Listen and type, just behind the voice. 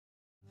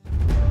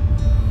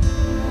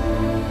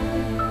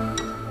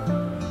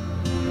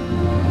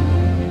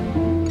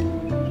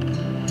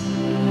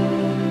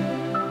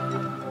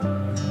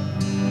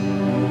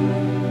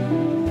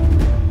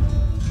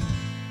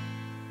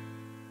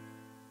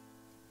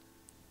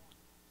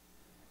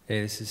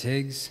Hey, this is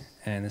Higgs,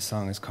 and the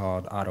song is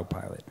called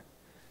Autopilot,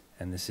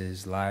 and this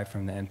is live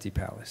from the Empty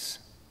Palace.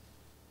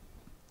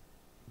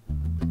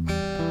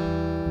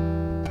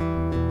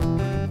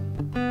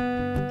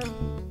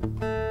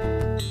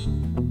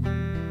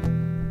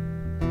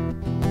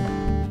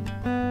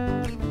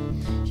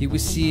 He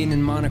was seeing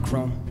in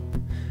monochrome,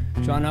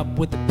 drawn up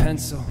with a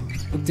pencil.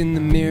 Looked in the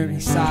mirror, he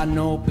saw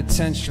no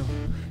potential.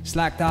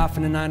 Slacked off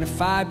in a 9 to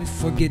 5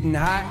 before getting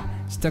high,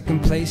 stuck in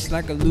place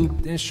like a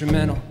looped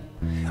instrumental.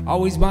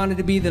 Always wanted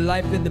to be the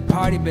life of the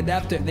party, but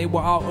after they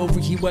were all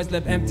over, he was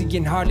left empty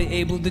and hardly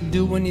able to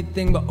do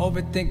anything but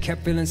overthink.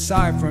 Kept feeling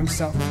sorry for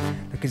himself,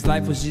 like his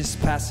life was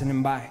just passing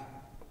him by.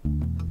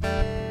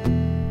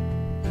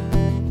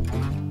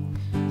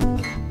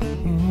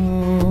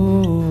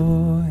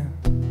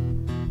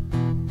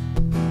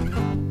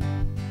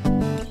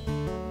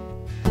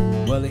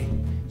 Well, he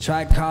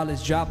tried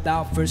college, dropped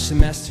out first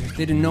semester.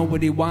 Didn't know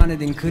what he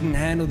wanted and couldn't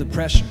handle the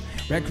pressure.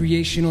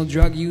 Recreational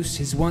drug use,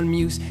 his one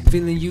muse.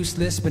 Feeling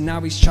useless, but now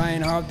he's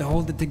trying hard to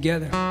hold it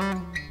together.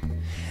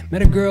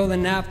 Met a girl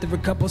and after a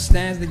couple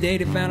stands they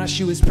dated, found out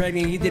she was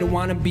pregnant. He didn't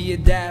want to be a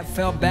dad,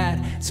 felt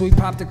bad, so he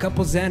popped a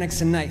couple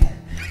Xanax a night.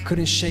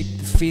 Couldn't shake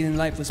the feeling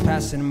life was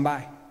passing him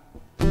by.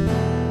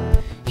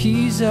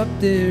 He's up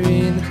there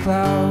in the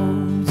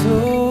clouds,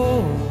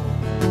 oh.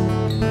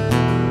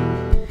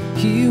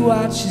 He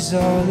watches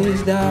all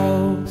his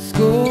doubts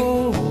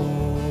go.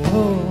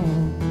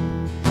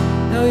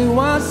 Now he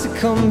wants to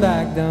come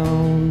back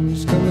down,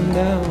 he's coming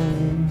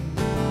down.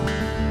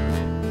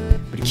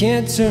 But he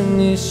can't turn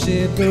this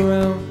ship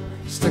around,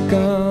 stuck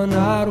on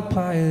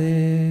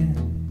autopilot.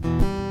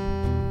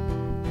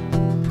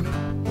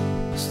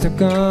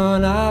 Stuck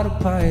on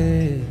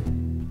autopilot.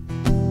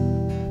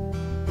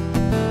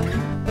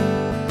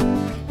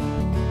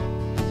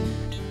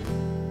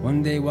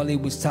 One day while he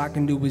was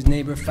talking to his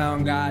neighbor,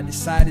 found God,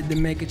 decided to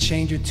make a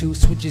change or two,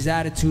 switch his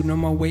attitude, no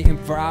more waiting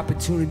for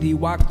opportunity.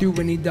 Walked through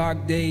any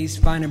dark days,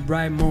 finding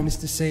bright moments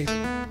to save.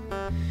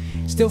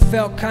 Still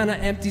felt kinda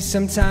empty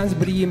sometimes,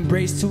 but he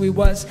embraced who he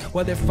was.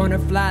 Whether fun or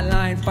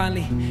flatline,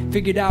 finally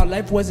figured out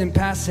life wasn't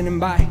passing him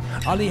by.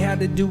 All he had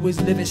to do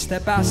was live it,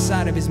 step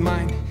outside of his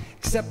mind.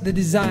 Accept the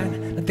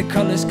design, let the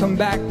colors come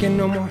back, and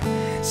no more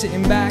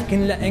sitting back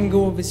and letting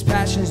go of his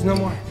passions, no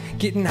more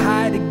getting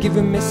high to give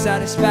him his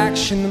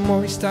satisfaction. The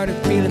more he started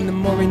feeling, the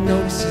more he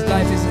noticed his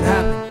life isn't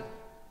happening.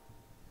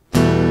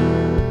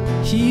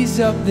 He's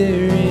up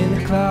there in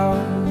the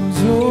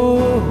clouds,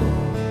 oh.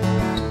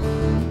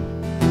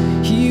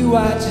 He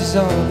watches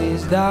all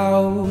his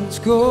doubts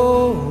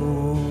go.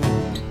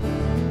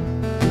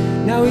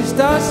 Now he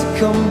starts to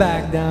come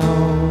back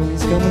down,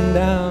 he's coming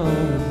down.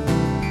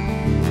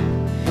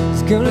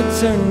 He's gonna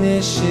turn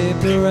this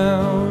ship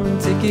around,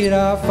 take it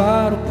off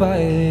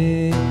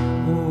autopilot.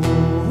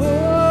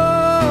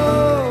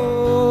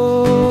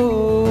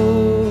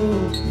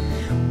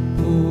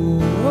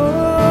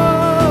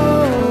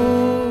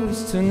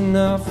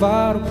 Off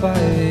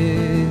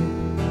autopilot.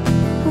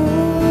 Ooh,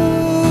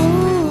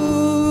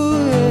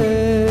 yeah.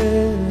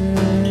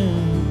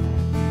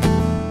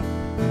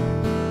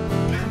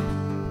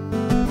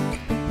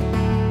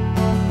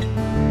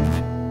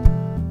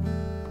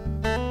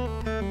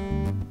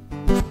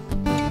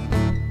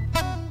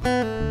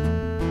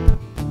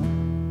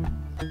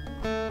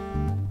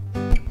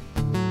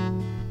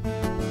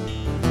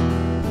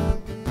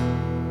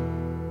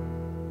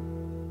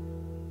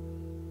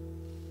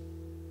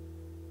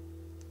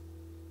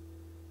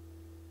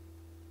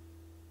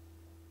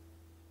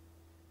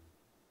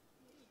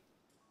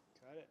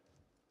 Got it.